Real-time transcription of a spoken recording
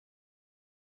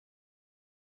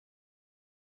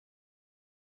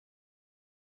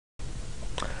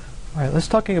All right, let's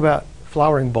talking about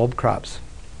flowering bulb crops.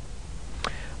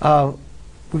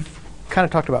 We've kind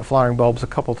of talked about flowering bulbs a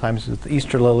couple times with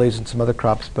Easter lilies and some other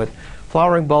crops, but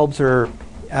flowering bulbs are,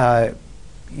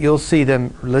 you'll see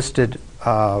them listed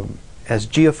as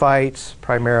geophytes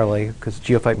primarily, because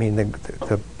geophyte means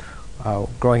the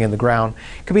growing in the ground.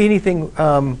 It could be anything, we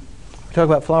talk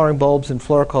about flowering bulbs in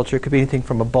floriculture, it could be anything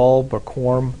from a bulb or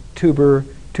corm, tuber,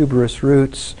 tuberous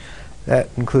roots. That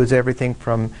includes everything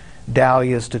from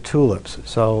dahlias to tulips,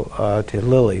 so to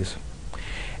lilies.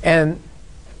 And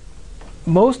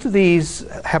most of these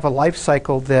have a life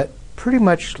cycle that pretty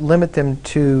much limit them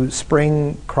to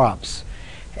spring crops.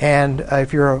 And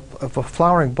if you're a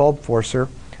flowering bulb forcer,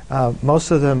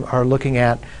 most of them are looking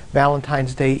at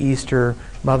Valentine's Day, Easter,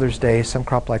 Mother's Day, some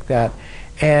crop like that.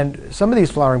 And some of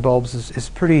these flowering bulbs is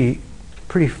pretty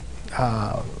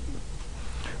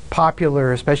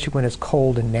popular, especially when it's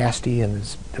cold and nasty and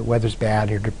the weather's bad,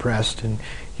 you're depressed, and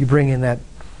you bring in that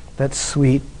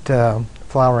sweet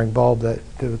flowering bulb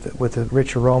with a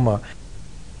rich aroma.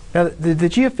 Now, the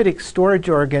geophytic storage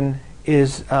organ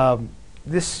is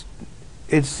is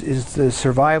the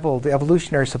survival, the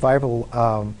evolutionary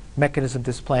survival mechanism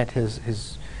this plant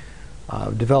has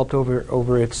developed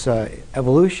over its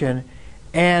evolution.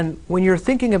 And when you're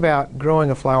thinking about growing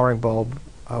a flowering bulb,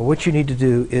 what you need to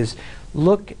do is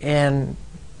look and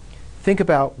think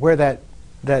about where that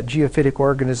geophytic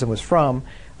organism was from,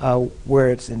 where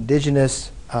it's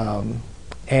indigenous,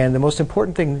 and the most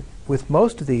important thing with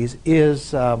most of these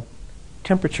is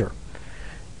temperature.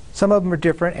 Some of them are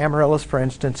different. Amaryllis, for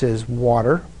instance, is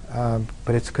water,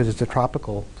 but it's because it's a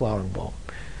tropical flowering bulb.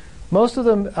 Most of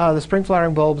them, the spring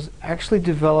flowering bulbs, actually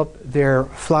develop their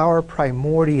flower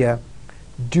primordia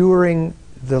during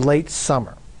the late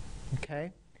summer,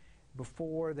 okay,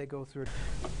 before they go through.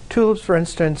 Tulips, for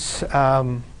instance,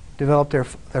 develop their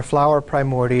flower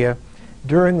primordia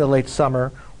during the late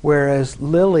summer, whereas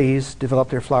lilies develop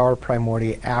their flower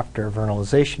primordia after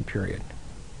vernalization period.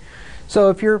 So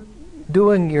if you're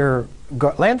doing your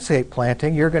landscape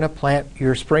planting, you're going to plant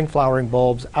your spring flowering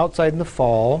bulbs outside in the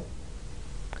fall,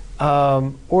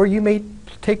 or you may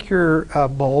take your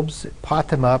bulbs, pot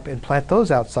them up, and plant those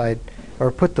outside,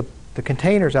 or put the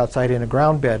containers outside in a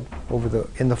ground bed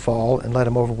in the fall and let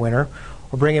them overwinter,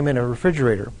 or bring them in a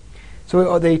refrigerator.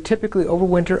 So they typically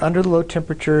overwinter under the low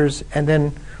temperatures, and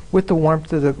then with the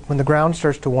warmth of when the ground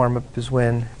starts to warm up is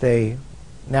when they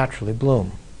naturally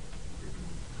bloom.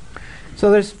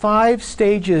 So there's 5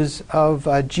 stages of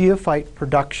geophyte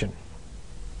production.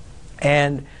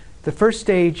 And the first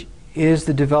stage is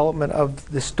the development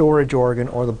of the storage organ,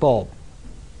 or the bulb.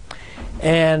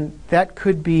 And that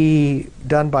could be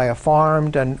done by a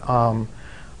farm, done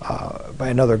by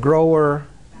another grower,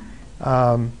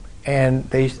 and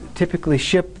they typically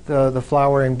ship the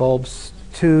flowering bulbs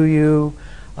to you.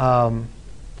 The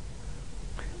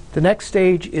next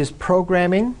stage is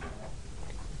programming,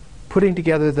 putting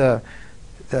together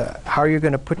how you're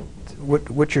going to put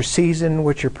what your season,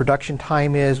 what your production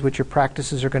time is, what your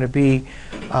practices are going to be,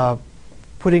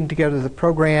 putting together the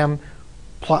program,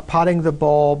 potting the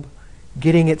bulb,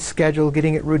 getting it scheduled,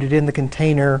 getting it rooted in the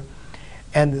container.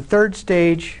 And the third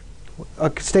stage,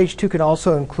 stage 2 can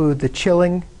also include the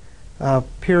chilling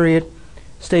period.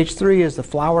 Stage 3 is the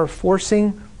flower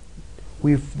forcing.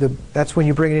 That's when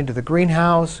you bring it into the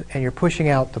greenhouse and you're pushing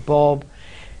out the bulb.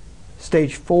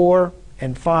 Stage 4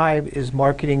 and 5 is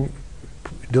marketing,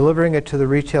 delivering it to the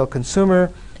retail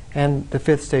consumer, and the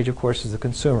 5th stage, of course, is the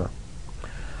consumer.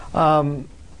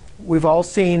 We've all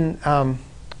seen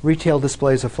retail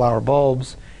displays of flower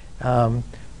bulbs,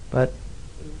 but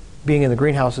being in the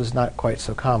greenhouse is not quite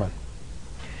so common.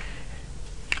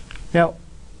 Now,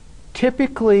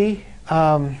 typically,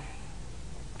 there's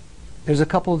a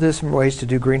couple of different ways to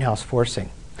do greenhouse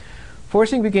forcing.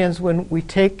 Forcing begins when we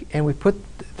take and we put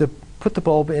the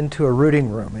bulb into a rooting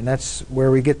room, and that's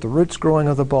where we get the roots growing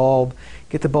of the bulb,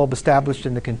 get the bulb established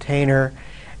in the container,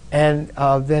 and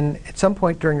then at some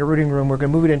point during the rooting room we're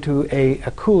going to move it into a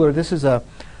cooler. This is a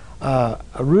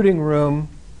rooting room,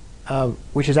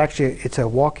 which is actually, it's a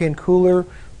walk-in cooler,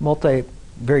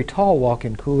 very tall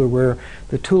walk-in cooler, where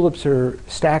the tulips are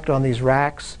stacked on these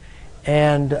racks,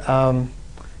 and to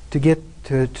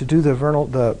do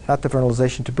not the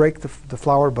vernalization, to break the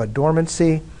flower bud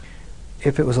dormancy.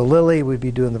 If it was a lily, we'd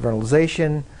be doing the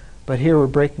vernalization, but here we're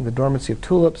breaking the dormancy of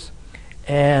tulips.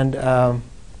 And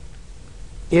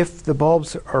if the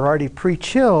bulbs are already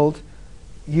pre-chilled,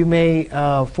 you may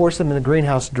force them in the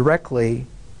greenhouse directly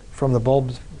from the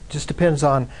bulbs. Just depends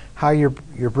on how you're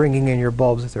bringing in your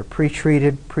bulbs, if they're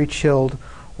pre-treated, pre-chilled,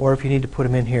 or if you need to put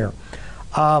them in here.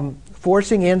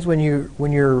 Forcing ends when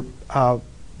you're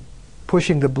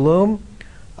pushing the bloom.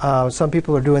 Some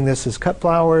people are doing this as cut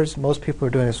flowers. Most people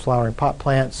are doing this flowering pot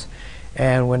plants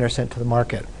and when they're sent to the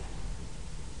market.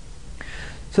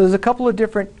 So there's a couple of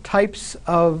different types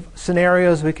of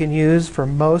scenarios we can use for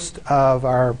most of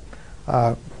our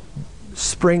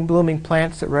spring blooming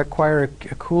plants that require a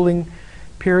cooling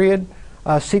period.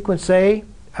 Sequence A,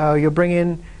 you'll bring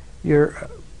in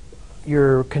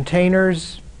your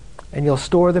containers and you'll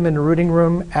store them in the rooting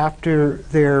room after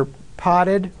they're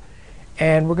potted.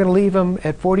 And we're going to leave them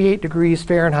at 48 degrees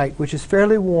Fahrenheit, which is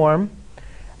fairly warm.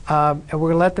 And we're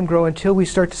going to let them grow until we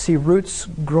start to see roots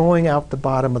growing out the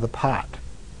bottom of the pot.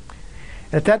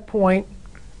 At that point,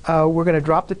 we're going to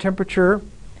drop the temperature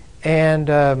and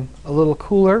a little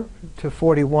cooler to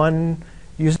 41,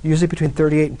 usually between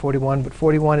 38 and 41, but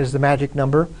 41 is the magic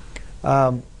number.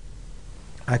 I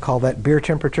call that beer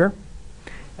temperature.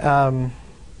 And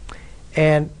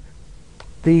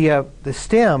the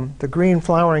stem, the green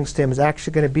flowering stem, is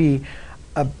actually going to be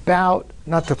about,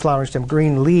 not the flowering stem,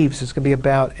 green leaves is going to be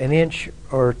about 1 inch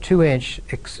or 2 inch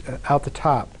out the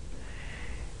top.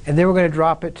 And then we're going to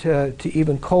drop it to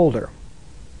even colder.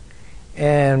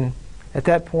 And at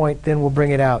that point, then we'll bring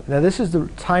it out. Now this is the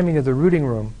timing of the rooting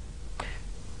room.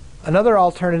 Another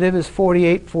alternative is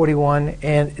 48, 41,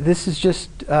 and this is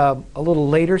just a little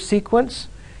later sequence.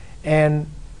 And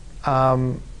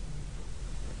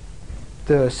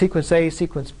the sequence A,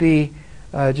 sequence B,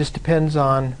 just depends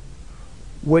on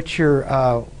what your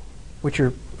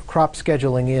crop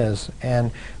scheduling is.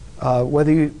 And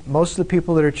most of the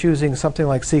people that are choosing something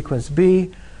like sequence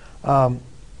B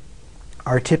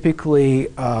are typically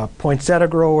poinsettia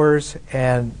growers,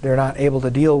 and they're not able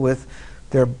to deal with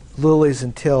their lilies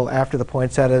until after the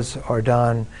poinsettias are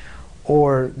done,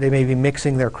 or they may be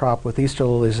mixing their crop with Easter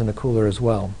lilies in the cooler as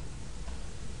well.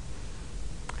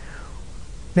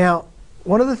 Now,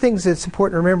 one of the things that's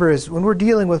important to remember is when we're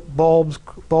dealing with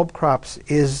bulb crops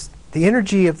is the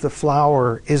energy of the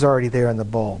flower is already there in the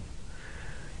bulb.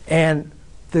 And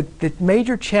the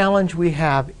major challenge we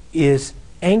have is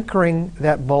anchoring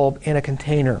that bulb in a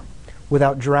container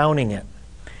without drowning it.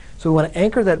 So we want to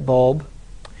anchor that bulb.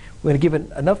 We're going to give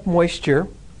it enough moisture.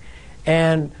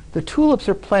 And the tulips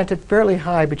are planted fairly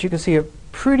high, but you can see a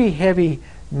pretty heavy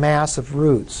mass of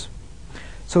roots.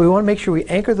 So we want to make sure we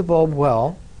anchor the bulb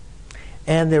well,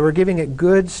 and that we're giving it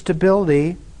good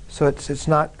stability, so it's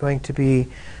not going to be,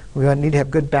 we need to have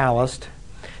good ballast.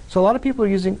 So a lot of people are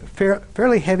using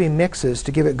fairly heavy mixes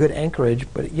to give it good anchorage,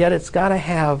 but yet it's got to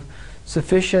have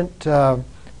sufficient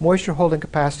moisture holding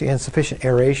capacity and sufficient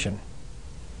aeration.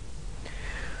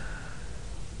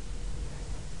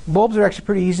 Bulbs are actually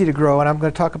pretty easy to grow, and I'm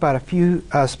going to talk about a few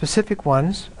specific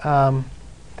ones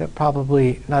that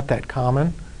probably not that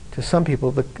common to some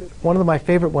people. One of my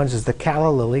favorite ones is the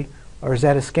calla lily, or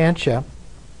Zadiscantia.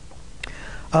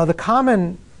 The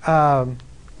common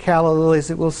calla lilies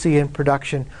that we'll see in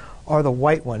production are the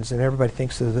white ones, and everybody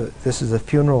thinks this is a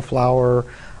funeral flower,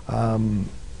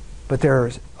 but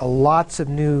there's lots of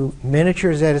new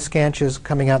miniature Zadiscantias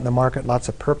coming out in the market, lots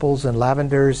of purples and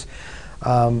lavenders.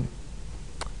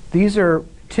 These are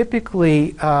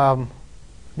typically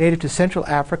native to Central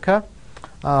Africa,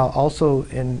 also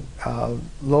in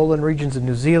lowland regions of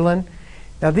New Zealand.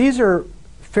 Now these are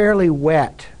fairly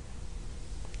wet,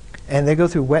 and they go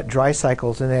through wet-dry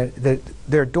cycles, and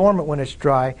they're dormant when it's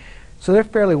dry, so they're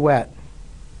fairly wet.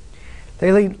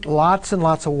 They need lots and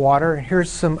lots of water, and here's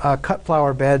some cut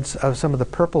flower beds of some of the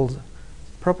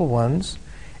purple ones.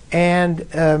 And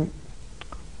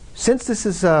since this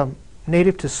is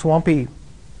native to swampy,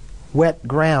 wet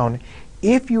ground,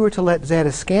 if you were to let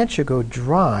Zadiscantia go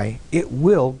dry, it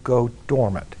will go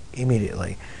dormant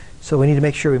immediately. So we need to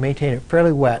make sure we maintain it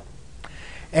fairly wet.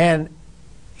 And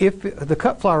if the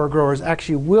cut flower growers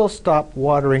actually will stop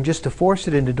watering just to force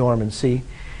it into dormancy,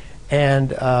 and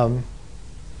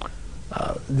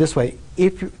this way,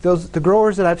 the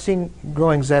growers that I've seen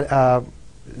growing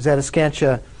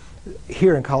Zadiscantia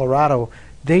here in Colorado,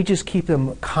 they just keep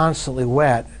them constantly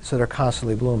wet, so they're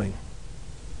constantly blooming.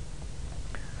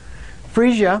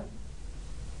 Freesia,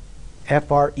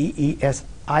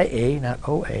 F-R-E-E-S-I-A, not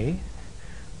O-A.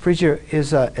 Freesia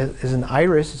is an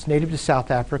iris. It's native to South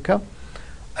Africa.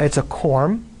 It's a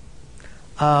corm.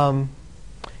 And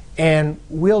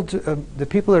the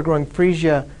people that are growing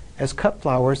Freesia as cut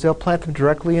flowers, they'll plant them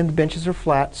directly in the benches or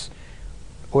flats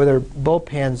or their bulb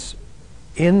pans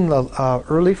in the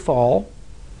early fall.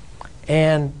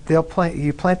 And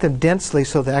you plant them densely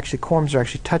so the corms are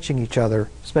actually touching each other,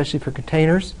 especially for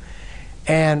containers.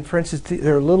 And for instance,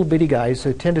 they're little bitty guys,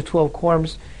 so 10 to 12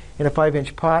 corms in a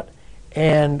 5-inch pot.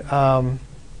 And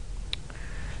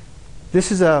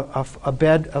this is a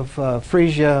bed of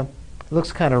Freesia. It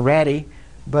looks kind of ratty,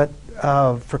 but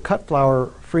for cut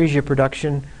flower freesia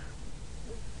production,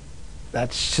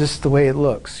 that's just the way it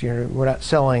looks. We're not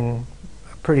selling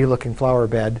a pretty looking flower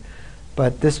bed,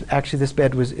 but this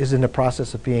bed is in the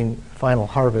process of being final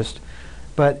harvest.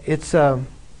 But it's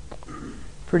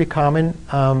pretty common.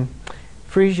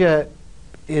 Freesia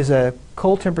is a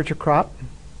cold temperature crop.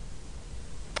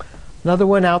 Another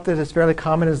one out there that's fairly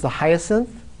common is the hyacinth.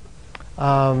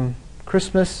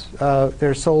 Christmas,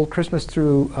 they're sold Christmas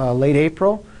through late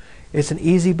April. It's an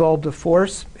easy bulb to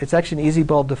force. It's actually an easy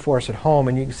bulb to force at home,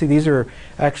 and you can see these are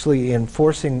actually in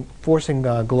forcing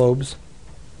globes.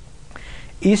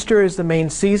 Easter is the main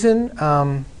season.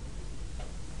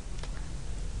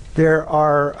 There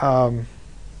are,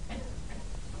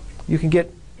 you can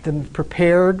get them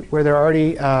prepared where they're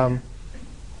already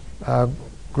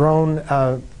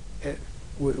grown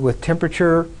with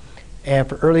temperature and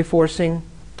for early forcing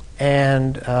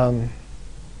and so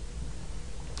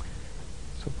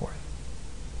forth.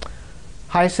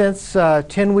 Hyacinths,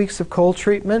 10 weeks of cold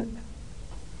treatment.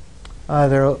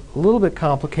 They're a little bit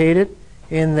complicated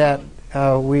in that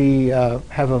we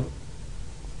have a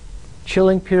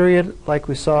chilling period like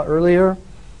we saw earlier.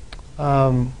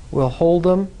 We'll hold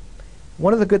them.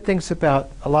 One of the good things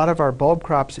about a lot of our bulb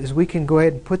crops is we can go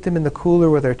ahead and put them in the cooler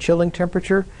with our chilling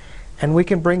temperature, and we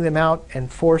can bring them out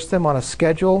and force them on a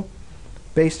schedule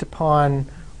based upon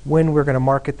when we're going to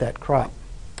market that crop.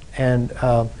 And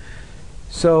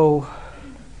so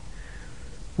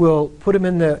we'll put them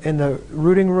in the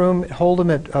rooting room, hold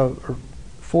them at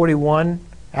 41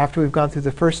 after we've gone through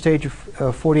the first stage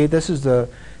of 48. This is the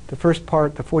first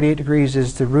part. The 48 degrees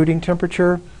is the rooting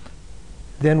temperature.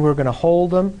 Then we're going to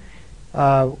hold them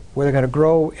where they're going to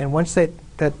grow. And once that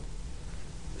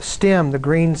stem, the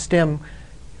green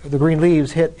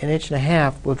leaves hit 1.5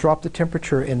 inches, we'll drop the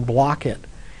temperature and block it.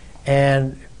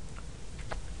 And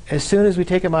as soon as we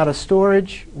take them out of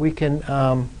storage, we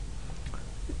can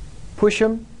push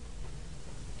them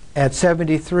at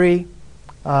 73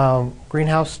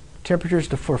 greenhouse temperatures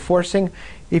for forcing.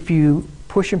 If you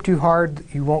push them too hard,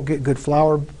 you won't get good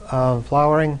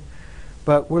flowering.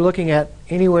 But we're looking at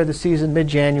anywhere the season,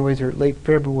 mid-January or late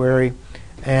February.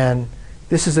 And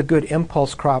this is a good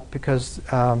impulse crop because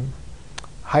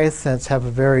hyacinths have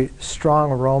a very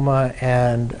strong aroma,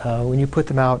 and when you put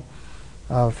them out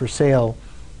for sale,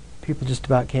 people just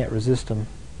about can't resist them.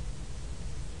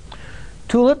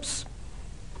 Tulips.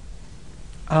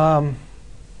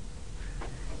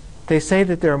 They say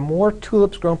that there are more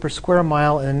tulips grown per square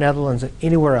mile in the Netherlands than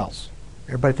anywhere else.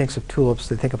 Everybody thinks of tulips,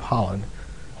 they think of Holland.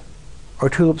 Are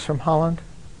tulips from Holland?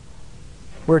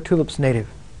 Where are tulips native?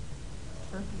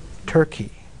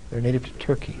 Turkey. They're native to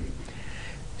Turkey.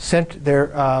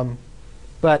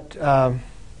 But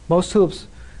most tulips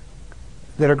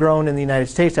that are grown in the United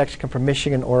States actually come from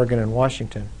Michigan, Oregon, and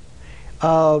Washington.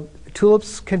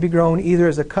 Tulips can be grown either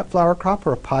as a cut flower crop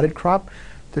or a potted crop.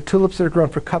 The tulips that are grown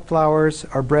for cut flowers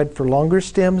are bred for longer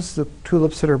stems. The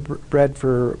tulips that are bred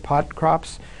for pot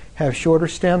crops have shorter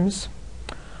stems.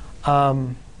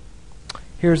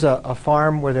 Here's a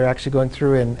farm where they're actually going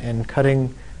through and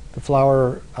cutting the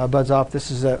flower buds off.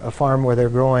 This is a farm where they're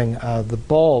growing the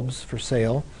bulbs for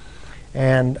sale.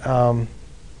 And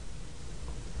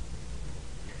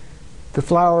the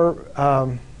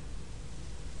flower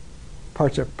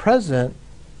parts are present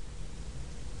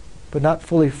but not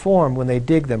fully formed when they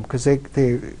dig them because they're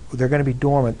going to be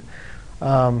dormant.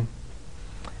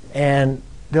 And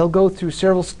they'll go through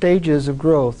several stages of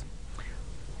growth.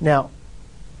 Now,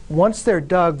 once they're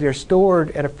dug, they're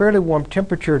stored at a fairly warm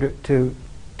temperature to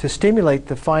stimulate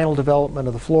the final development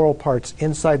of the floral parts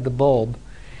inside the bulb.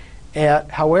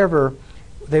 However,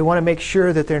 they want to make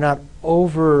sure that they're not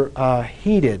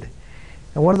overheated.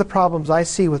 And one of the problems I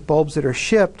see with bulbs that are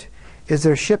shipped is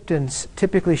they're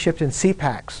typically shipped in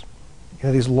C-packs.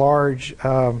 These large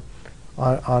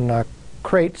on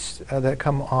crates that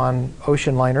come on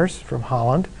ocean liners from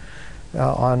Holland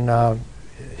on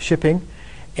shipping.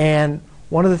 And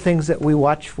one of the things that we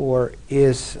watch for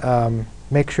is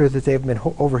make sure that they've been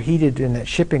overheated in that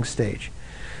shipping stage.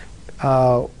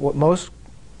 What most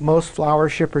flower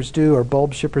shippers do or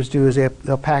bulb shippers do is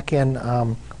they'll pack in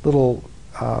little,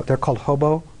 they're called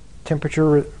hobo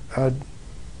temperature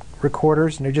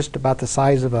recorders, and they're just about the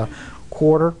size of a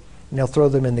quarter. And they'll throw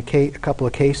them in a couple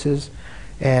of cases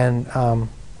and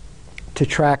to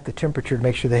track the temperature to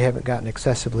make sure they haven't gotten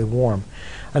excessively warm.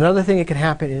 Another thing that can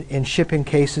happen in shipping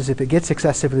cases if it gets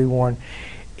excessively warm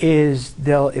is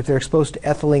if they're exposed to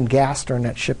ethylene gas during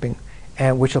that shipping,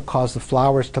 and which will cause the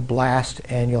flowers to blast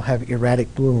and you'll have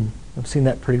erratic bloom. I've seen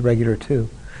that pretty regular too.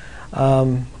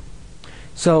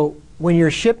 So when your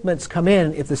shipments come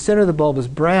in, if the center of the bulb is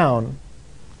brown,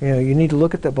 You need to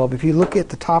look at the bulb. If you look at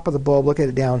the top of the bulb, look at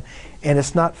it down, and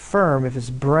it's not firm, if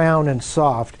it's brown and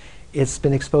soft, it's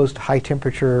been exposed to high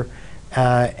temperature,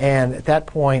 and at that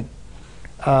point,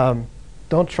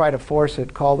 don't try to force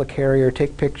it. Call the carrier,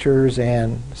 take pictures,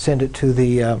 and send it to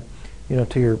the,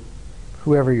 to your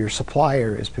whoever your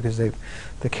supplier is, because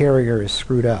the carrier is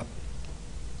screwed up.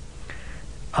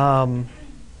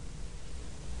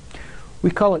 We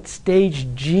call it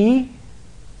stage G,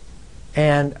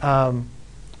 and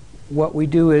what we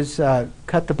do is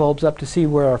cut the bulbs up to see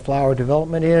where our flower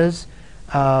development is.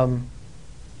 And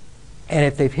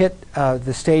if they've hit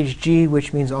the stage G,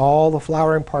 which means all the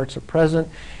flowering parts are present,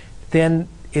 then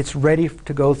it's ready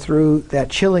to go through that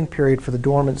chilling period for the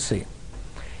dormancy.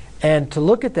 And to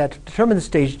look at that, to determine the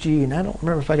stage G, and I don't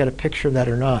remember if I got a picture of that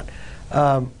or not,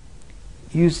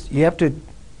 you have to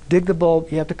dig the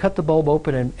bulb, you have to cut the bulb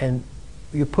open, and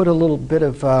you put a little bit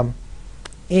of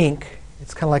ink.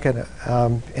 It's kind of like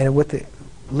and what the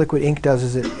liquid ink does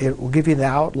is it will give you the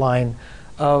outline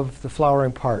of the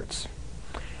flowering parts.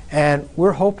 And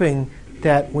we're hoping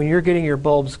that when you're getting your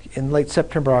bulbs in late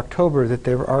September, October, that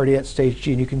they're already at stage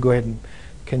G, and you can go ahead and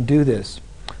can do this.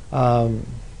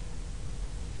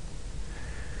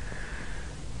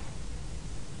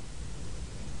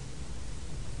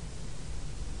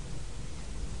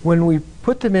 When we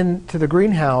put them into the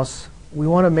greenhouse, we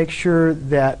want to make sure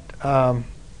that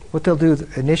what they'll do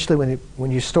initially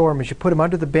when you store them is you put them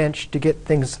under the bench to get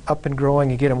things up and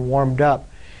growing and get them warmed up,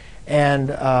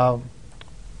 and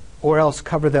or else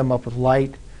cover them up with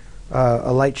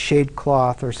a light shade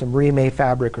cloth or some reame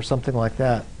fabric or something like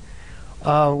that.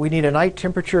 We need a night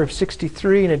temperature of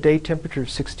 63 and a day temperature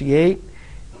of 68.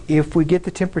 If we get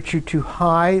the temperature too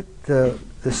high, the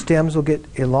stems will get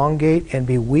elongate and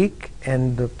be weak,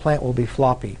 and the plant will be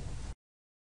floppy.